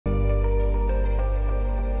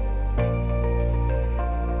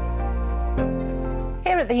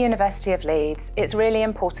at the University of Leeds, it's really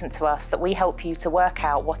important to us that we help you to work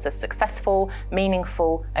out what a successful,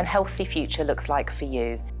 meaningful and healthy future looks like for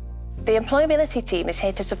you. The employability team is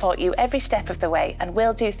here to support you every step of the way, and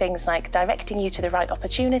we'll do things like directing you to the right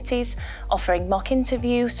opportunities, offering mock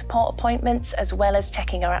interview, support appointments, as well as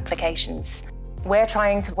checking our applications. We're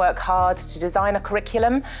trying to work hard to design a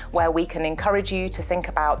curriculum where we can encourage you to think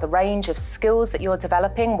about the range of skills that you're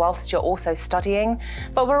developing whilst you're also studying,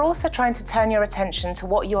 but we're also trying to turn your attention to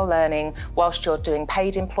what you're learning whilst you're doing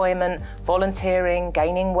paid employment, volunteering,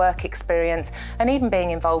 gaining work experience, and even being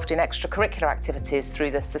involved in extracurricular activities through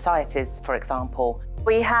the societies, for example.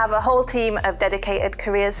 We have a whole team of dedicated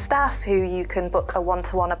careers staff who you can book a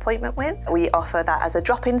one-to-one appointment with. We offer that as a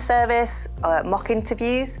drop-in service, mock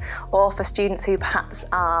interviews, or for students who perhaps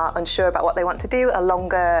are unsure about what they want to do, a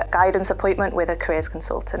longer guidance appointment with a careers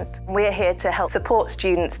consultant. We're here to help support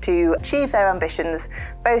students to achieve their ambitions,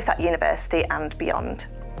 both at university and beyond.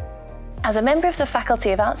 As a member of the Faculty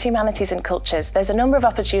of Arts, Humanities and Cultures, there's a number of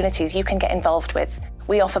opportunities you can get involved with.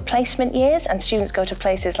 We offer placement years and students go to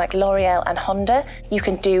places like L'Oreal and Honda. You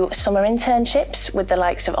can do summer internships with the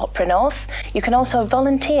likes of Opera North. You can also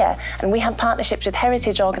volunteer, and we have partnerships with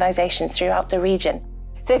heritage organisations throughout the region.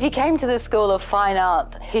 So if you came to the School of Fine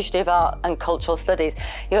Art, History of Art and Cultural Studies,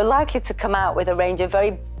 you're likely to come out with a range of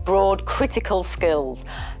very broad critical skills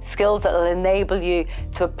that will enable you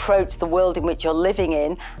to approach the world in which you're living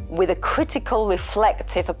in with a critical,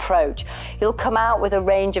 reflective approach. You'll come out with a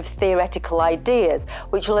range of theoretical ideas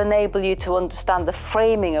which will enable you to understand the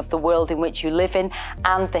framing of the world in which you live in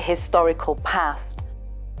and the historical past.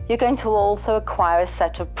 You're going to also acquire a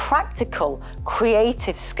set of practical,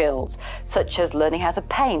 creative skills, such as learning how to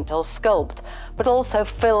paint or sculpt, but also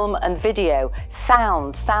film and video,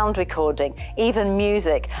 sound recording, even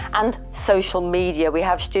music, and social media. We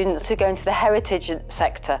have students who go into the heritage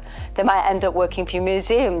sector. They might end up working for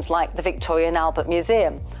museums like the Victoria and Albert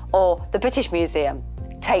Museum, or the British Museum,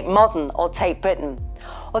 Tate Modern or Tate Britain.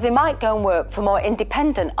 Or they might go and work for more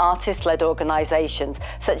independent artist-led organisations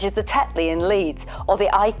such as the Tetley in Leeds or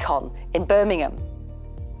the Icon in Birmingham.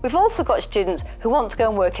 We've also got students who want to go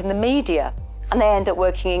and work in the media, and they end up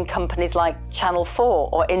working in companies like Channel 4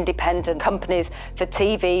 or independent companies for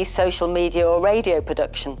TV, social media or radio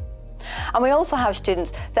production. And we also have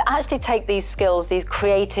students that actually take these skills, these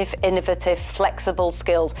creative, innovative, flexible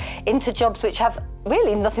skills, into jobs which have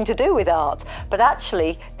really nothing to do with art, but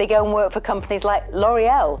actually they go and work for companies like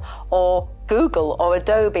L'Oreal or Google or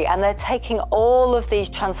Adobe, and they're taking all of these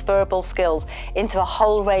transferable skills into a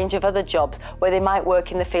whole range of other jobs where they might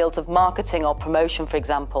work in the fields of marketing or promotion, for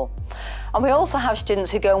example. And we also have students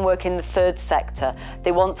who go and work in the third sector.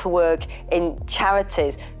 They want to work in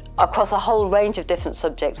charities across a whole range of different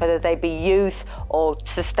subjects, whether they be youth or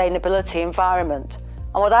sustainability, environment.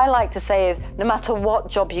 And what I like to say is, no matter what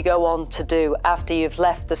job you go on to do after you've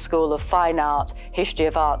left the School of Fine Art, History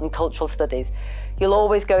of Art and Cultural Studies, you'll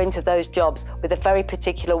always go into those jobs with a very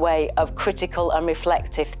particular way of critical and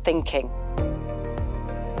reflective thinking.